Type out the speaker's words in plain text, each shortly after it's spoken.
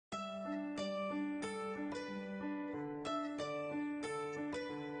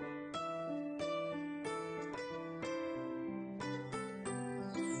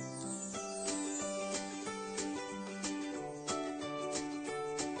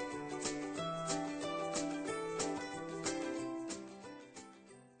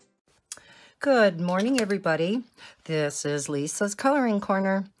Good morning, everybody. This is Lisa's Coloring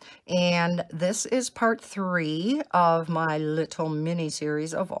Corner, and this is part 3 of my little mini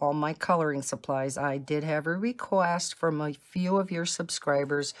series of all my coloring supplies. I did have a request from a few of your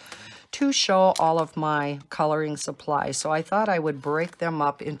subscribers to show all of my coloring supplies, so I thought I would break them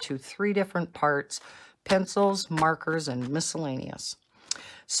up into 3 different parts: pencils, markers, and miscellaneous.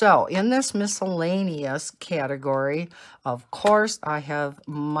 So in this miscellaneous category, of course, I have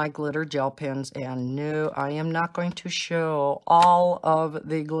my glitter gel pens, and no, I am not going to show all of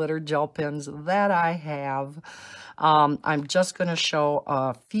the glitter gel pens that I have. I'm just going to show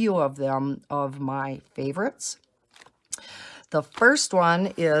a few of them of my favorites. The first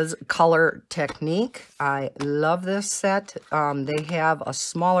one is Color Technique. I love this set. They have a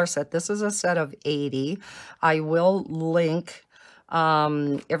smaller set. This is a set of 80. I will link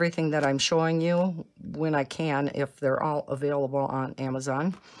everything that I'm showing you when I can, if they're all available on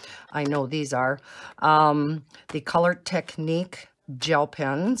Amazon. I know these are. The Color Technique gel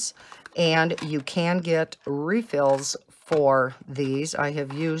pens, and you can get refills for these. I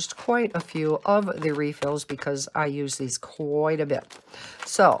have used quite a few of the refills because I use these quite a bit.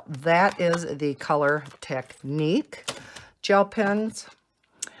 So that is the Color Technique gel pens.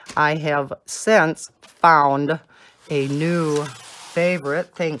 I have since found a new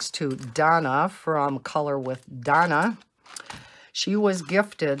favorite thanks to Donna from Color with Donna. She was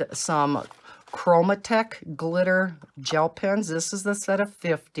gifted some Chromatech glitter gel pens. This is the set of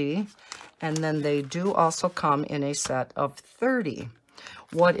 50, and then they do also come in a set of 30.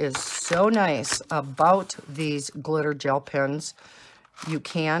 What is so nice about these glitter gel pens, you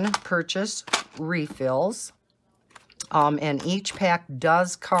can purchase refills. And each pack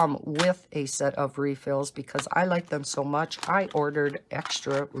does come with a set of refills because I like them so much. I ordered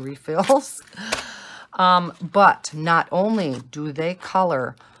extra refills. But not only do they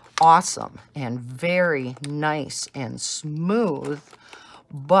color awesome and very nice and smooth,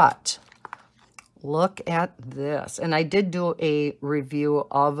 but look at this. And I did do a review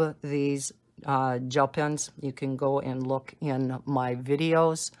of these gel pens. You can go and look in my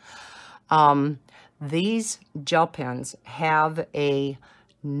videos. These gel pens have a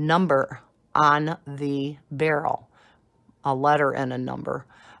number on the barrel, a letter and a number.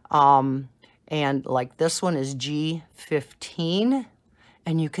 And like this one is G15,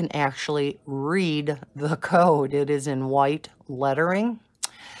 and you can actually read the code. It is in white lettering.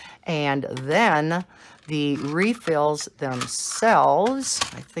 And then the refills themselves,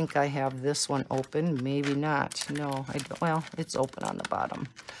 I think I have this one open, maybe not. No, I don't. Well, it's open on the bottom.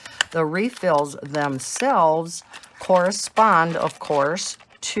 The refills themselves correspond, of course,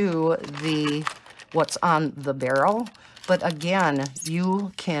 to what's on the barrel. But again,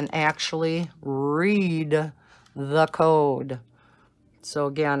 you can actually read the code. So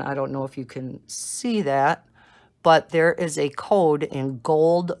again, I don't know if you can see that, but there is a code in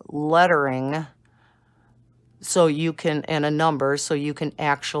gold lettering, so you can, and a number, so you can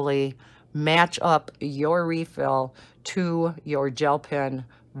actually match up your refill to your gel pen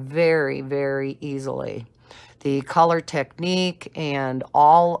very, very easily. The Color Technique and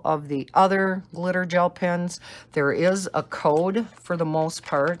all of the other glitter gel pens, there is a code for the most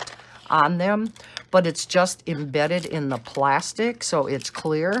part on them, but it's just embedded in the plastic, so it's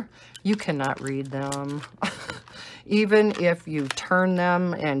clear. You cannot read them. Even if you turn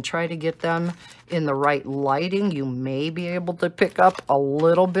them and try to get them in the right lighting, you may be able to pick up a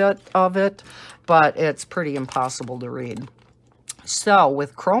little bit of it, but it's pretty impossible to read. So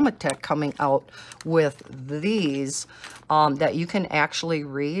with Chromatech coming out with these that you can actually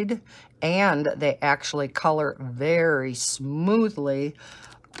read, and they actually color very smoothly.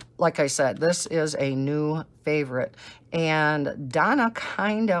 Like I said, this is a new favorite. And Donna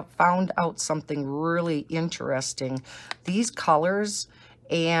kind of found out something really interesting. These colors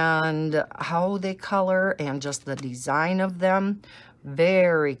and how they color and just the design of them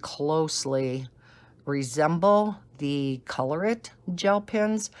very closely resemble the Color It gel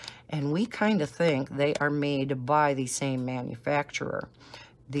pens, and we kind of think they are made by the same manufacturer.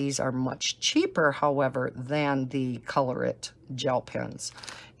 These are much cheaper, however, than the Color It gel pens,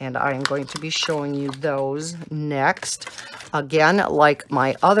 and I am going to be showing you those next. Again, like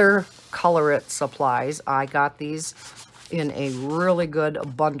my other Color It supplies, I got these in a really good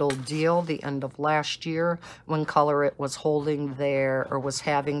bundle deal the end of last year when Color It was holding their, or was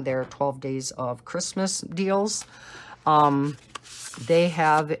having their 12 days of Christmas deals. They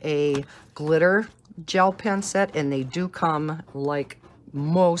have a glitter gel pen set, and they do come, like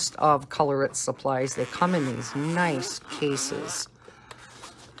most of Color It supplies, they come in these nice cases.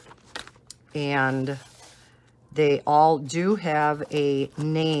 And They all do have a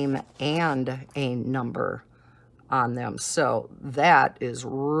name and a number on them. So that is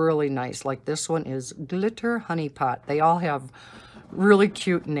really nice. Like this one is Glitter Honey Pot. They all have really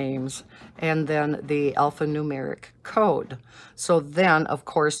cute names. And then the alphanumeric code. So then, of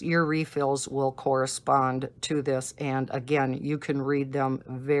course, your refills will correspond to this. And again, you can read them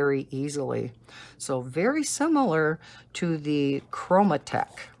very easily. So very similar to the Chromatech.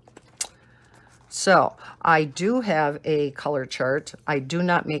 So I do have a color chart. I do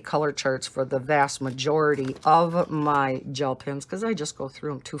not make color charts for the vast majority of my gel pens because I just go through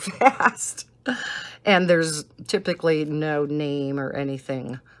them too fast. And there's typically no name or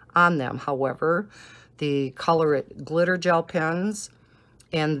anything on them. However, the Color It glitter gel pens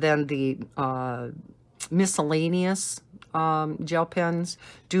and then the Miscellaneous gel pens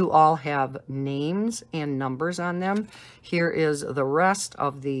do all have names and numbers on them. Here is the rest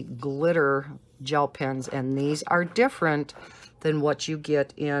of the glitter gel pens, and these are different than what you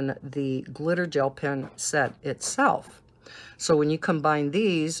get in the glitter gel pen set itself. So when you combine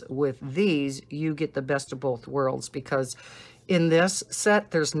these with these, you get the best of both worlds, because in this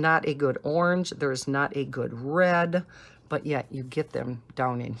set, there's not a good orange, there's not a good red, but yet you get them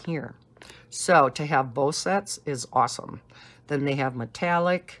down in here. So to have both sets is awesome. Then they have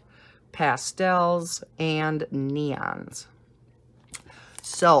metallic, pastels, and neons.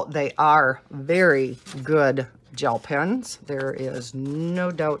 So they are very good gel pens. There is no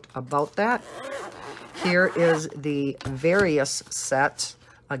doubt about that. Here is the Various set.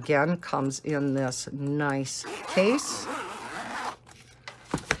 Again, comes in this nice case.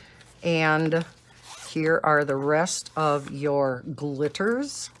 And here are the rest of your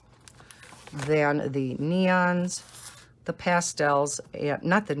glitters. Then the neons, the pastels, and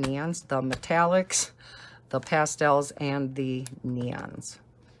not the neons, the metallics, the pastels, and the neons.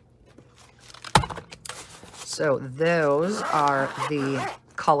 So those are the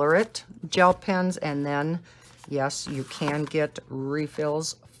Color It gel pens, and then, yes, you can get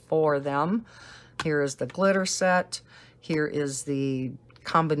refills for them. Here is the glitter set. Here is the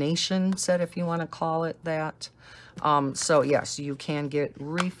combination set, if you want to call it that. So yes, you can get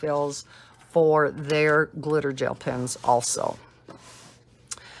refills for their glitter gel pens also.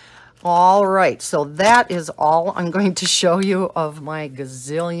 All right, so that is all I'm going to show you of my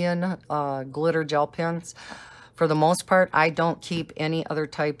gazillion glitter gel pens. For the most part, I don't keep any other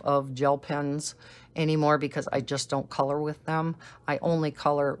type of gel pens anymore because I just don't color with them. I only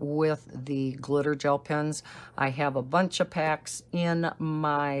color with the glitter gel pens. I have a bunch of packs in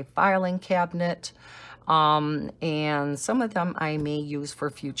my filing cabinet, and some of them I may use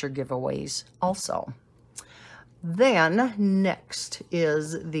for future giveaways also. Then next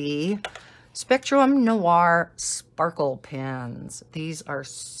is the Spectrum Noir Sparkle Pens. These are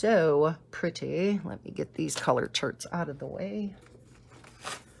so pretty. Let me get these color charts out of the way.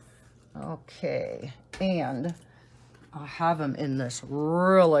 Okay, and I have them in this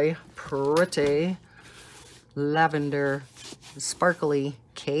really pretty lavender sparkly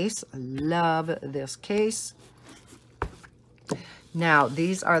case. I love this case. Now,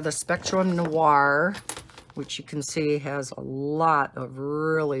 these are the Spectrum Noir, which you can see has a lot of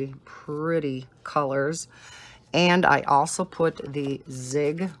really pretty colors. And I also put the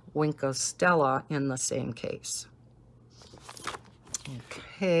Zig Winka Stella in the same case.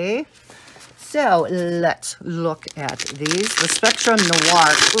 Okay, so let's look at these. The Spectrum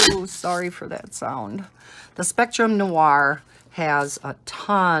Noir, ooh, sorry for that sound. The Spectrum Noir has a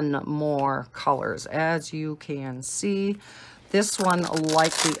ton more colors, as you can see. This one,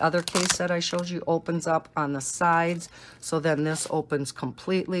 like the other case that I showed you, opens up on the sides. So then this opens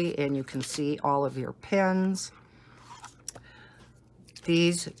completely and you can see all of your pens.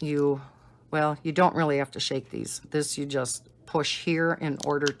 These, you don't really have to shake these. This you just push here in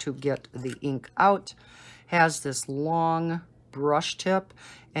order to get the ink out. Has this long brush tip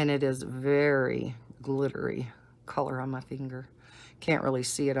and it is very glittery color on my finger. Can't really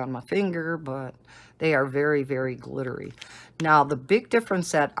see it on my finger, but they are very, very glittery. Now, the big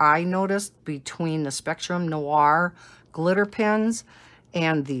difference that I noticed between the Spectrum Noir glitter pens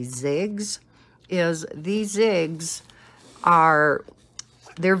and the Zigs is these Zigs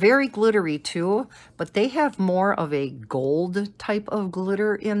they're very glittery too, but they have more of a gold type of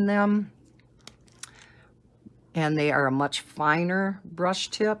glitter in them. And they are a much finer brush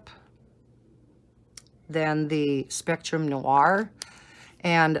tip than the Spectrum Noir.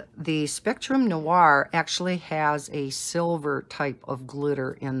 And the Spectrum Noir actually has a silver type of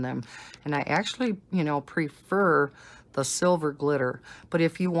glitter in them. And I actually, prefer the silver glitter. But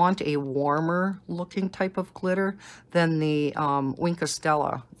if you want a warmer looking type of glitter, then the Winka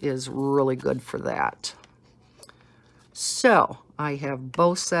Stella is really good for that. So I have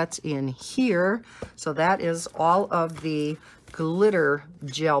both sets in here. So that is all of the glitter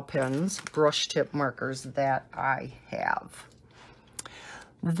gel pens, brush tip markers that I have.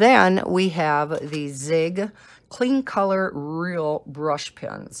 Then we have the Zig Clean Color Real Brush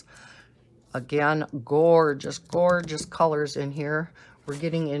Pens. Again, gorgeous, gorgeous colors in here. We're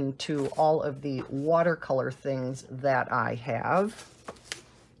getting into all of the watercolor things that I have.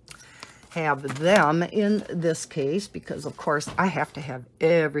 Have them in this case because, of course, I have to have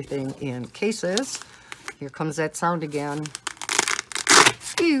everything in cases. Here comes that sound again.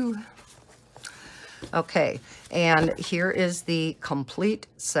 Phew. Okay, and here is the complete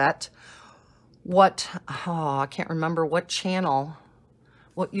set. I can't remember what channel,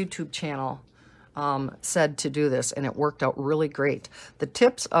 what YouTube channel said to do this, and it worked out really great. The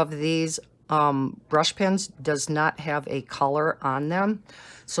tips of these brush pens does not have a color on them.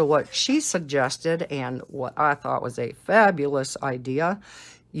 So what she suggested, and what I thought was a fabulous idea,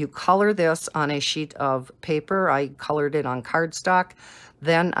 you color this on a sheet of paper. I colored it on cardstock.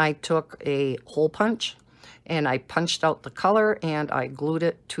 Then I took a hole punch and I punched out the color and I glued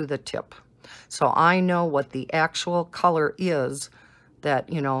it to the tip. So I know what the actual color is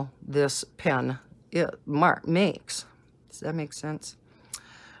that, you know, this pen makes. Does that make sense?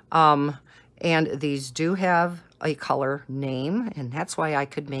 And these do have a color name, and that's why I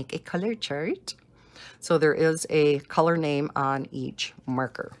could make a color chart. So there is a color name on each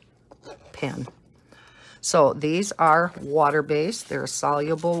marker pen. So these are water-based. They're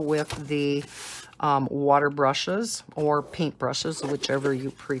soluble with the water brushes or paint brushes, whichever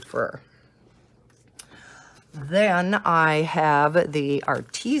you prefer. Then I have the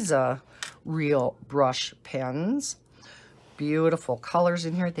Arteza Real Brush Pens. Beautiful colors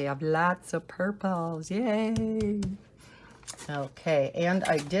in here. They have lots of purples. Yay! Okay, and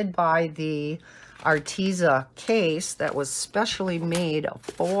I did buy the Arteza case that was specially made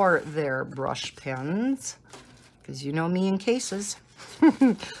for their brush pens, because you know me and cases.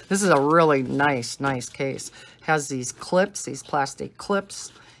 This is a really nice case. Has these clips, these plastic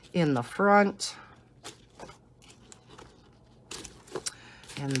clips in the front.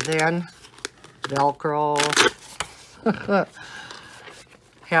 And then Velcro.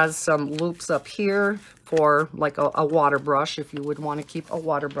 Has some loops up here for like a water brush, if you would want to keep a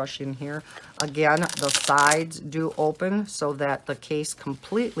water brush in here. Again, the sides do open so that the case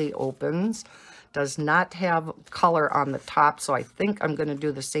completely opens. Does not have color on the top, so I think I'm going to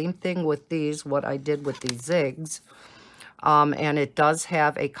do the same thing with these, what I did with these Zigs. And it does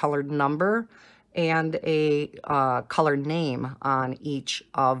have a colored number and a color name on each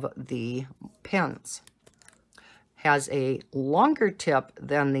of the pens. Has a longer tip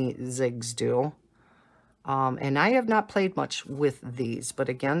than the Zigs do. And I have not played much with these, but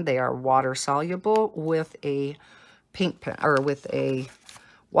again, they are water soluble with a paint pen, or with a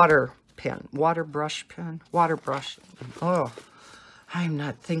water pen, water brush pen, water brush. Oh, I'm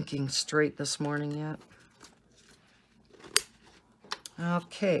not thinking straight this morning yet.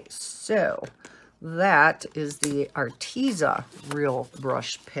 Okay, so that is the Arteza Real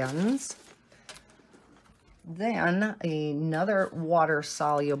Brush Pens. Then another water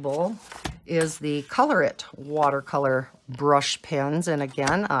soluble is the Color It watercolor brush pens. And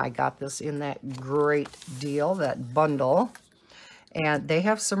again, I got this in that great deal, that bundle. And they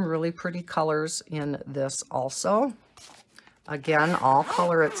have some really pretty colors in this also. Again, all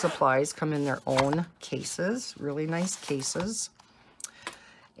Color It supplies come in their own cases, really nice cases.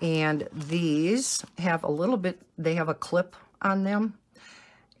 And these have a little bit, they have a clip on them.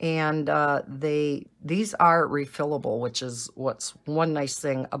 And these are refillable, which is what's one nice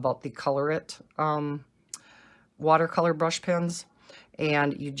thing about the Color It watercolor brush pens.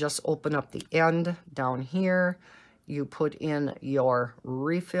 And you just open up the end down here. You put in your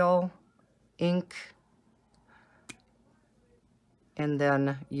refill ink. And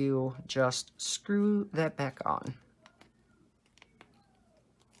then you just screw that back on.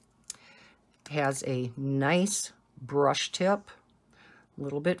 Has a nice brush tip. A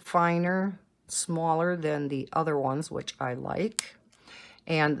little bit finer, smaller than the other ones, which I like.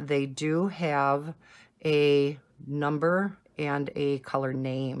 And they do have a number and a color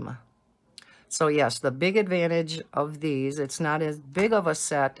name. So yes, the big advantage of these, it's not as big of a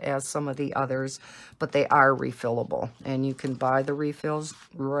set as some of the others, but they are refillable. And you can buy the refills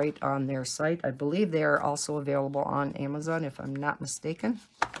right on their site. I believe they are also available on Amazon, if I'm not mistaken.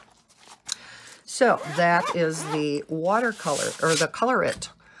 So that is the watercolor, or the Color It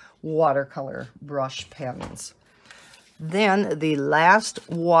watercolor brush pens. Then the last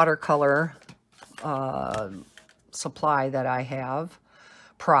watercolor supply that I have,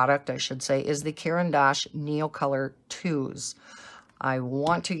 product, I should say, is the Caran d'Ache Neocolor 2s. I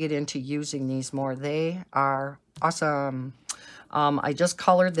want to get into using these more. They are awesome. I just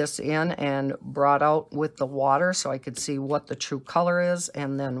colored this in and brought out with the water so I could see what the true color is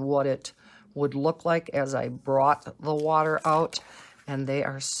and then what it would look like as I brought the water out. And they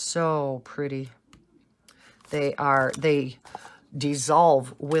are so pretty. They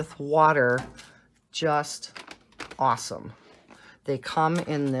dissolve with water, just awesome. They come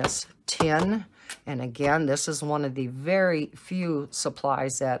in this tin, and again, this is one of the very few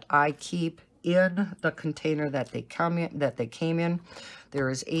supplies that I keep in the container that they came in.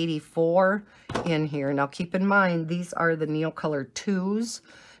 There is 84 in here. Now keep in mind, these are the Neocolor 2s,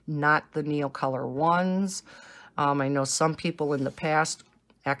 not the Neocolor 1s. I know some people in the past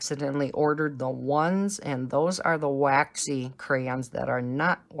accidentally ordered the 1s, and those are the waxy crayons that are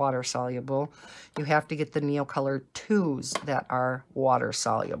not water soluble. You have to get the Neocolor 2s that are water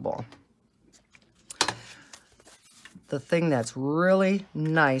soluble. The thing that's really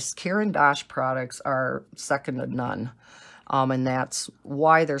nice, Caran d'Ache products are second to none, and that's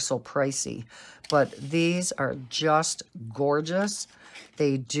why they're so pricey. But these are just gorgeous.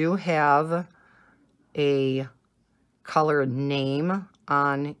 They do have a color name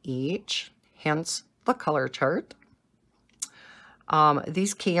on each, hence the color chart.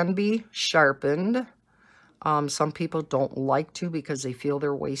 These can be sharpened. Some people don't like to because they feel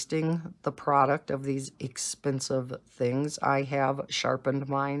they're wasting the product of these expensive things. I have sharpened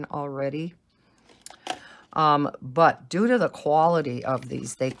mine already. But due to the quality of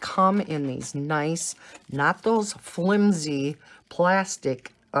these, they come in these nice, not those flimsy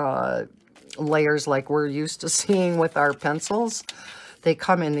plastic layers like we're used to seeing with our pencils. They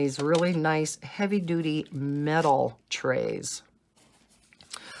come in these really nice heavy-duty metal trays.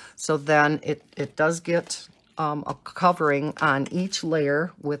 So then it does get a covering on each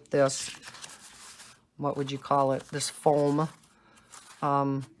layer with this, what would you call it, this foam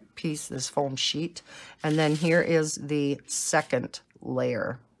piece, this foam sheet. And then here is the second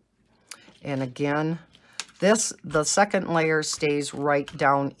layer. And again, the second layer stays right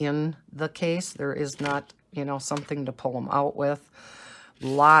down in the case. There is not, you know, something to pull them out with.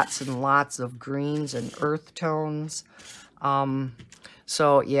 Lots and lots of greens and earth tones.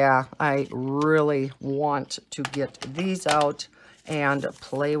 So yeah, I really want to get these out and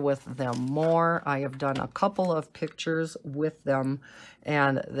play with them more. I have done a couple of pictures with them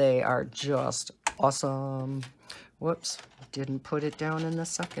and they are just awesome. Whoops, didn't put it down in the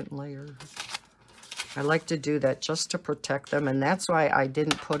second layer. I like to do that just to protect them, and that's why I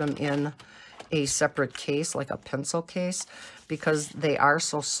didn't put them in a separate case, like a pencil case, because they are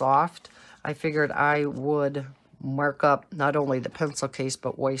so soft. I figured I would mark up not only the pencil case,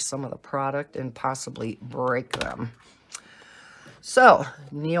 but waste some of the product and possibly break them. So,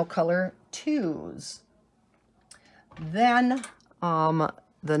 Neocolor 2s. Then,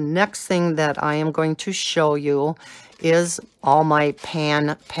 the next thing that I am going to show you is all my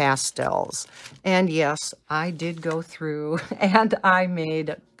pan pastels. And yes, I did go through and I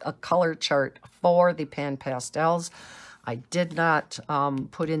made a color chart for the pan pastels. I did not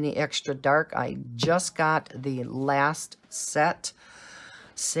put in the extra dark. I just got the last set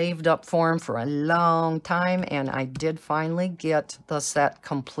saved up for them for a long time, and I did finally get the set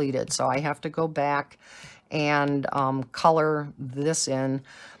completed. So I have to go back and color this in.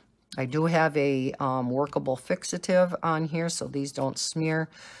 I do have a workable fixative on here, so these don't smear.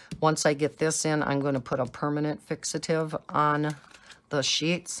 Once I get this in, I'm going to put a permanent fixative on the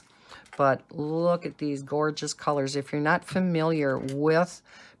sheets. But look at these gorgeous colors. If you're not familiar with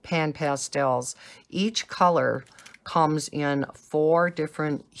pan pastels, each color comes in 4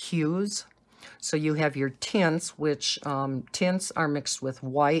 different hues. So you have your tints, which tints are mixed with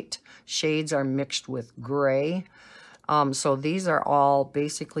white, shades are mixed with gray. So these are all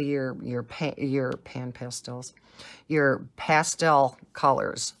basically your pan pastels, your pastel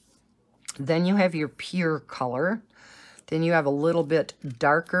colors. Then you have your pure color. Then you have a little bit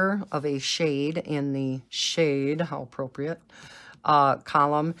darker of a shade in the shade, how appropriate,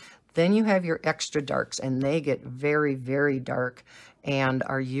 column. Then you have your extra darks, and they get very, very dark and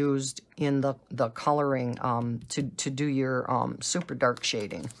are used in the coloring to do your super dark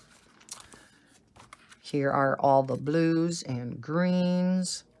shading. Here are all the blues and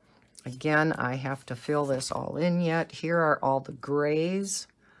greens. Again, I have to fill this all in yet. Here are all the grays,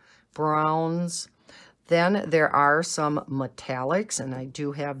 browns. Then there are some metallics, and I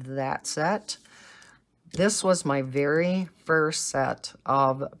do have that set. This was my very first set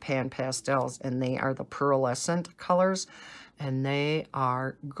of pan pastels, and they are the pearlescent colors, and they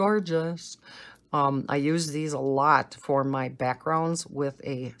are gorgeous. I use these a lot for my backgrounds with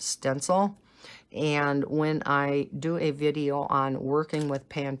a stencil. And when I do a video on working with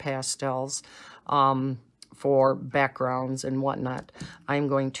pan pastels for backgrounds and whatnot, I'm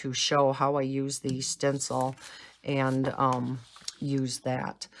going to show how I use the stencil and use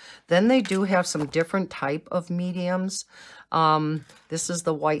that. Then they do have some different type of mediums. This is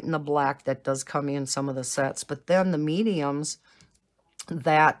the white and the black that does come in some of the sets, but then the mediums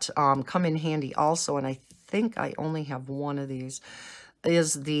that come in handy also, and I think I only have one of these,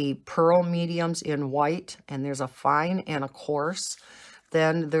 is the pearl mediums in white, and there's a fine and a coarse.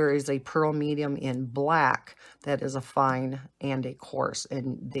 Then there is a pearl medium in black that is a fine and a coarse,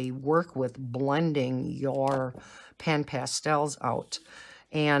 and they work with blending your pan pastels out.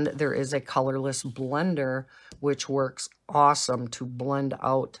 And there is a colorless blender which works awesome to blend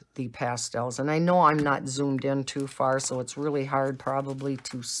out the pastels. And I know I'm not zoomed in too far, so it's really hard probably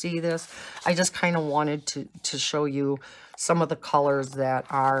to see this. I just kind of wanted to show you some of the colors that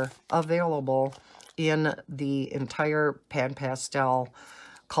are available in the entire pan pastel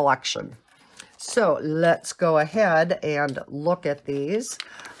collection. So let's go ahead and look at these.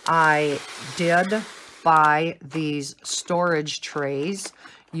 I did buy these storage trays.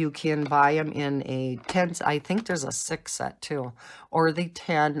 You can buy them in a 10, I think there's a 6 set too, or the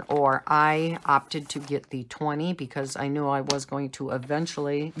 10, or I opted to get the 20 because I knew I was going to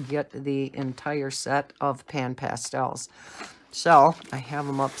eventually get the entire set of pan pastels. So I have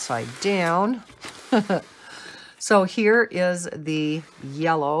them upside down. So here is the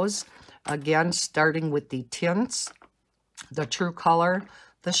yellows, again starting with the tints, the true color,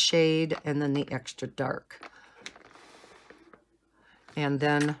 the shade, and then the extra dark. And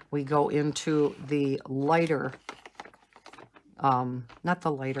then we go into the lighter, not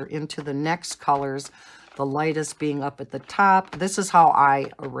the lighter, into the next colors, the lightest being up at the top. This is how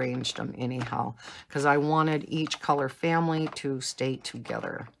I arranged them anyhow, because I wanted each color family to stay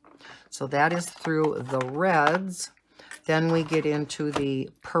together. So that is through the reds. Then we get into the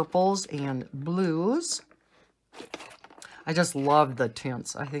purples and blues. I just love the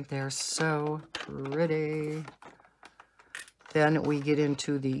tints. I think they're so pretty. Then we get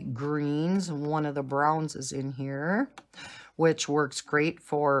into the greens. One of the browns is in here, which works great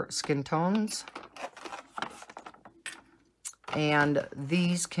for skin tones. And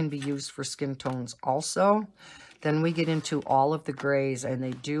these can be used for skin tones also. Then we get into all of the grays, and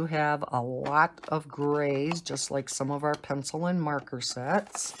they do have a lot of grays, just like some of our pencil and marker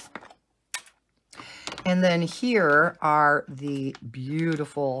sets. And then here are the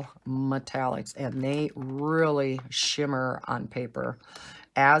beautiful metallics, and they really shimmer on paper,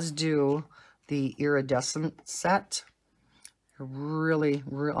 as do the iridescent set. Really,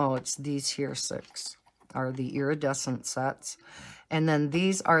 oh, it's these here 6 are the iridescent sets. And then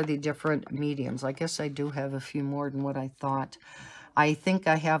these are the different mediums. I guess I do have a few more than what I thought. I think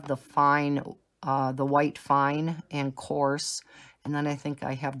I have the fine, the white fine and coarse, and then I think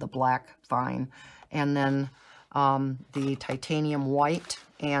I have the black fine. And then the titanium white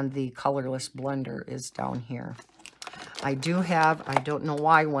and the colorless blender is down here. I do have, I don't know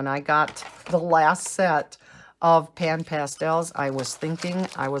why, when I got the last set of pan pastels, I was thinking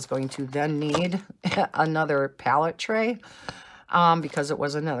I was going to then need another palette tray because it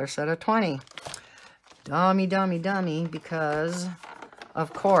was another set of 20. Dummy, dummy, dummy, because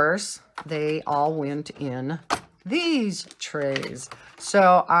of course they all went in these trays.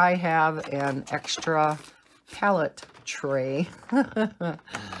 So I have an extra palette tray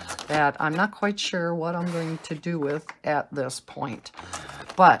that I'm not quite sure what I'm going to do with at this point.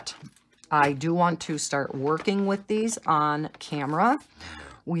 But I do want to start working with these on camera.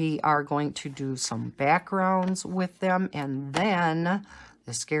 We are going to do some backgrounds with them, and then,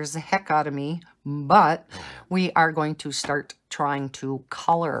 this scares the heck out of me, but we are going to start trying to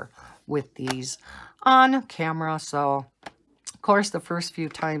color with these on camera. So of course, the first few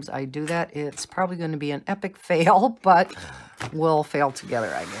times I do that, it's probably going to be an epic fail, but we'll fail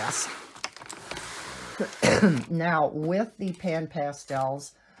together, I guess. Now, with the pan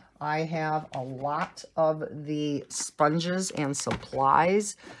pastels, I have a lot of the sponges and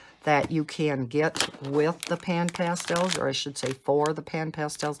supplies that you can get with the pan pastels, or I should say for the pan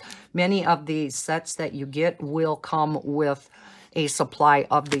pastels. Many of the sets that you get will come with a supply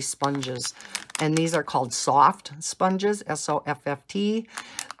of these sponges, and these are called soft sponges, S-O-F-F-T.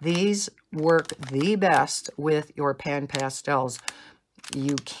 These work the best with your pan pastels.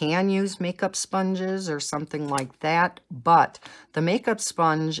 You can use makeup sponges or something like that, but the makeup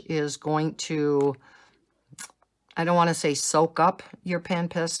sponge is going to, I don't want to say soak up your pan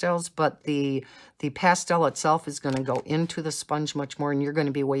pastels, but the pastel itself is going to go into the sponge much more, and you're going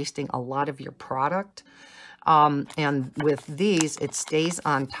to be wasting a lot of your product. And with these, it stays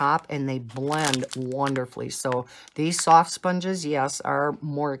on top and they blend wonderfully. So these soft sponges, yes, are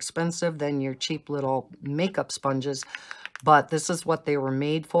more expensive than your cheap little makeup sponges, but this is what they were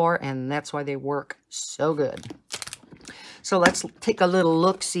made for, and that's why they work so good. So let's take a little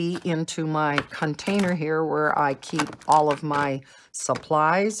look-see into my container here where I keep all of my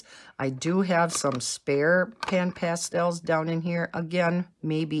supplies. I do have some spare pan pastels down in here. Again,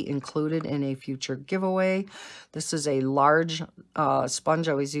 maybe included in a future giveaway. This is a large sponge.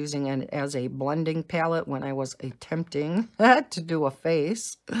 I was using it as a blending palette when I was attempting to do a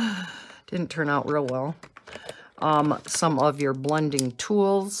face. Didn't turn out real well. Some of your blending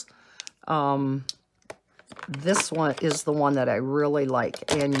tools. This one is the one that I really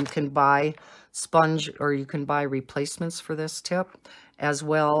like, and you can buy sponge or you can buy replacements for this tip, as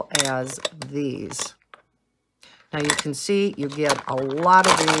well as these. Now you can see you get a lot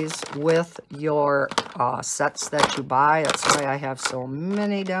of these with your sets that you buy. That's why I have so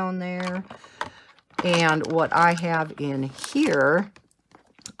many down there. And what I have in here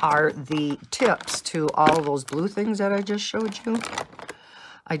are the tips to all of those blue things that I just showed you.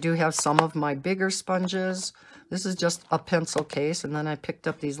 I do have some of my bigger sponges. This is just a pencil case, and then I picked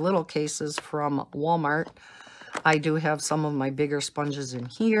up these little cases from Walmart. I do have some of my bigger sponges in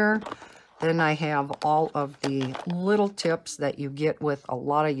here. Then I have all of the little tips that you get with a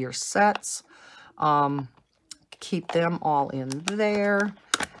lot of your sets. Keep them all in there.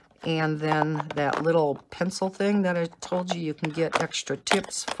 And then that little pencil thing that I told you can get extra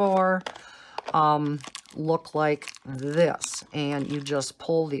tips for. Look like this, and you just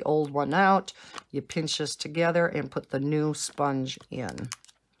pull the old one out, you pinch this together and put the new sponge in.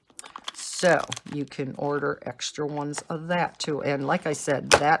 So you can order extra ones of that too. And like I said,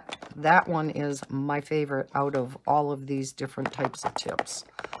 that one is my favorite out of all of these different types of tips.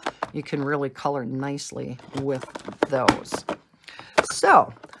 You can really color nicely with those.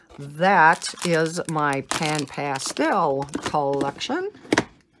 So that is my pan pastel collection.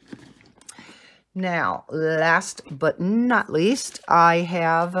 Now, last but not least, I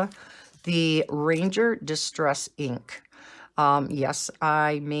have the Ranger Distress Ink. Yes,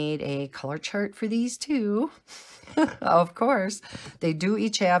 I made a color chart for these too. Of course, they do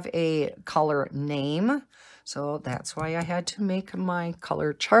each have a color name, so that's why I had to make my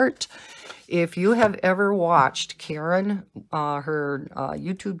color chart. If you have ever watched Karen, her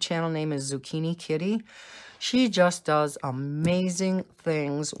YouTube channel name is Zucchini Kitty. She just does amazing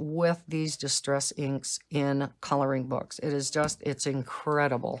things with these distress inks in coloring books. It is just, it's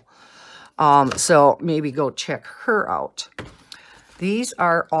incredible. So maybe go check her out. These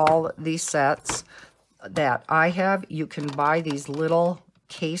are all the sets that I have. You can buy these little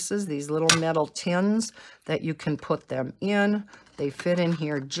cases, these little metal tins that you can put them in. They fit in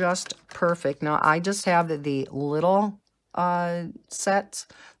here just perfect. Now, I just have the little sets,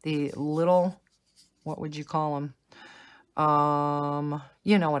 the little, what would you call them?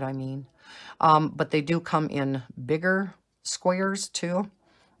 You know what I mean. But they do come in bigger squares too.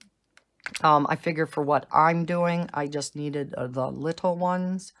 I figure for what I'm doing, I just needed the little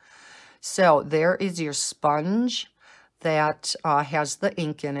ones. So there is your sponge that has the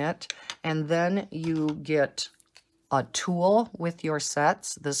ink in it. And then you get a tool with your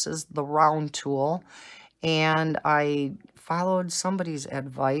sets. This is the round tool. And I followed somebody's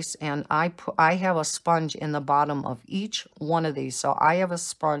advice, and I have a sponge in the bottom of each one of these. So I have a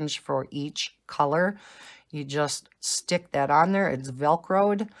sponge for each color. You just stick that on there. It's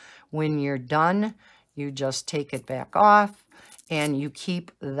Velcroed. When you're done, you just take it back off, and you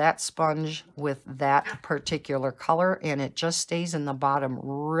keep that sponge with that particular color, and it just stays in the bottom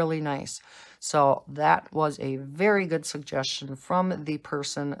really nice. So that was a very good suggestion from the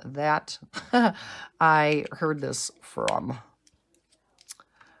person that I heard this from.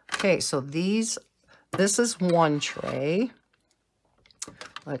 Okay, so this is one tray.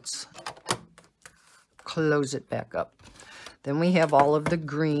 Let's close it back up. Then we have all of the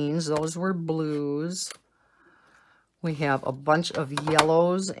greens. Those were blues. We have a bunch of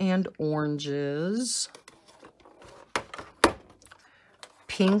yellows and oranges.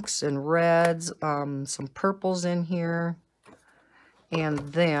 Pinks and reds, some purples in here. And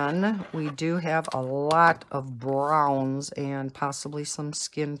then we do have a lot of browns and possibly some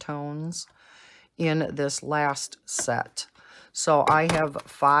skin tones in this last set. So I have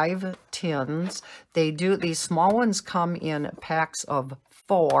 5 tins. These small ones come in packs of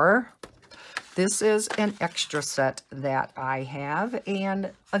 4. This is an extra set that I have,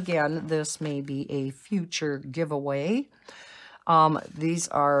 and again, this may be a future giveaway. These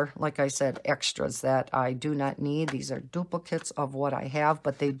are, like I said, extras that I do not need. These are duplicates of what I have,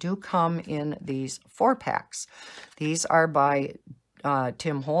 but they do come in these 4-packs. These are by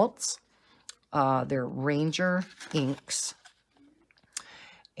Tim Holtz. They're Ranger inks.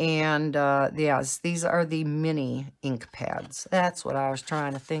 And yes, these are the mini ink pads. That's what I was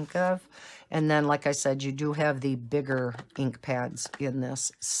trying to think of. And then, like I said, you do have the bigger ink pads in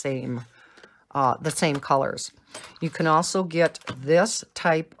this same, the same colors. You can also get this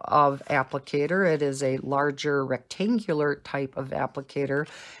type of applicator. It is a larger rectangular type of applicator,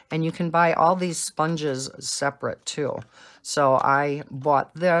 and you can buy all these sponges separate too. So I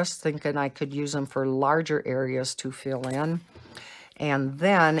bought this thinking I could use them for larger areas to fill in. And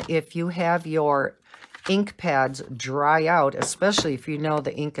then if you have your ink pads dry out, especially if you know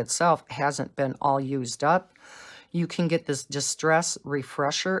the ink itself hasn't been all used up, you can get this Distress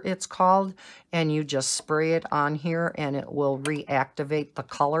Refresher, it's called, and you just spray it on here and it will reactivate the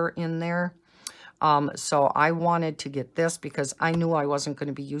color in there. So I wanted to get this because I knew I wasn't going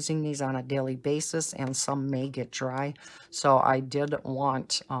to be using these on a daily basis, and some may get dry. So I did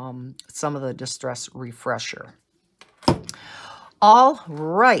want some of the Distress Refresher. All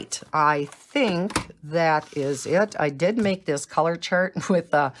right, I think that is it. I did make this color chart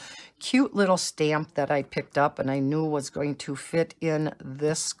with a cute little stamp that I picked up and I knew was going to fit in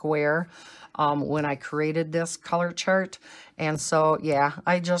this square when I created this color chart. And so, yeah,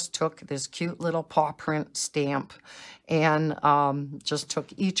 I just took this cute little paw print stamp and just took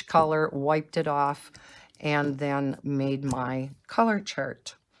each color, wiped it off, and then made my color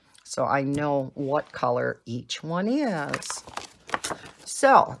chart. So I know what color each one is.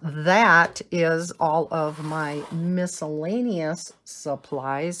 So that is all of my miscellaneous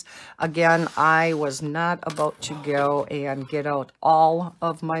supplies. Again, I was not about to go and get out all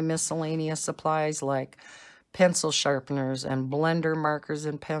of my miscellaneous supplies like pencil sharpeners and blender markers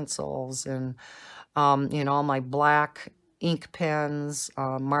and pencils and, you know, my black ink pens,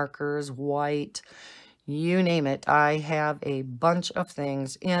 markers, white, you name it. I have a bunch of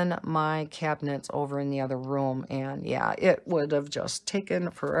things in my cabinets over in the other room, and yeah, it would have just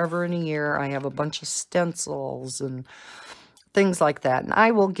taken forever and a year. I have a bunch of stencils and things like that, and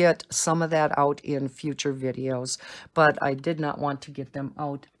I will get some of that out in future videos, but I did not want to get them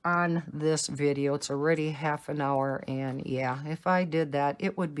out on this video. It's already half an hour, and yeah, if I did that,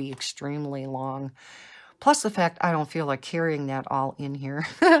 it would be extremely long. Plus the fact I don't feel like carrying that all in here.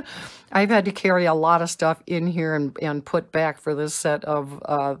 I've had to carry a lot of stuff in here and put back for this set of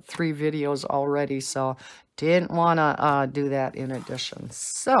 3 videos already. So didn't want to do that in addition.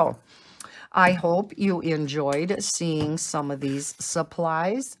 So I hope you enjoyed seeing some of these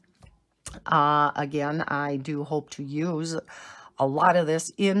supplies. Again, I do hope to use a lot of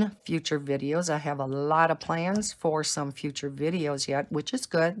this in future videos. I have a lot of plans for some future videos yet, which is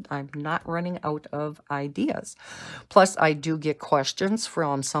good. I'm not running out of ideas. Plus, I do get questions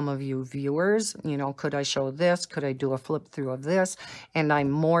from some of you viewers. You know, could I show this? Could I do a flip through of this? And I'm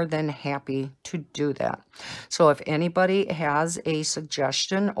more than happy to do that. So if anybody has a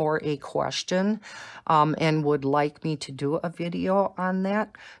suggestion or a question and would like me to do a video on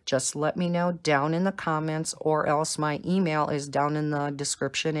that, just let me know down in the comments, or else my email is down in the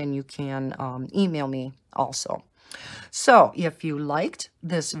description and you can email me also. So if you liked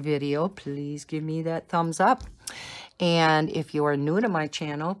this video, please give me that thumbs up. And if you are new to my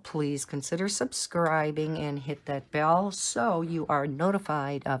channel, please consider subscribing and hit that bell so you are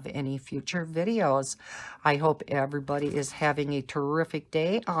notified of any future videos. I hope everybody is having a terrific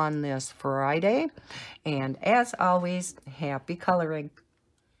day on this Friday. And as always, happy coloring.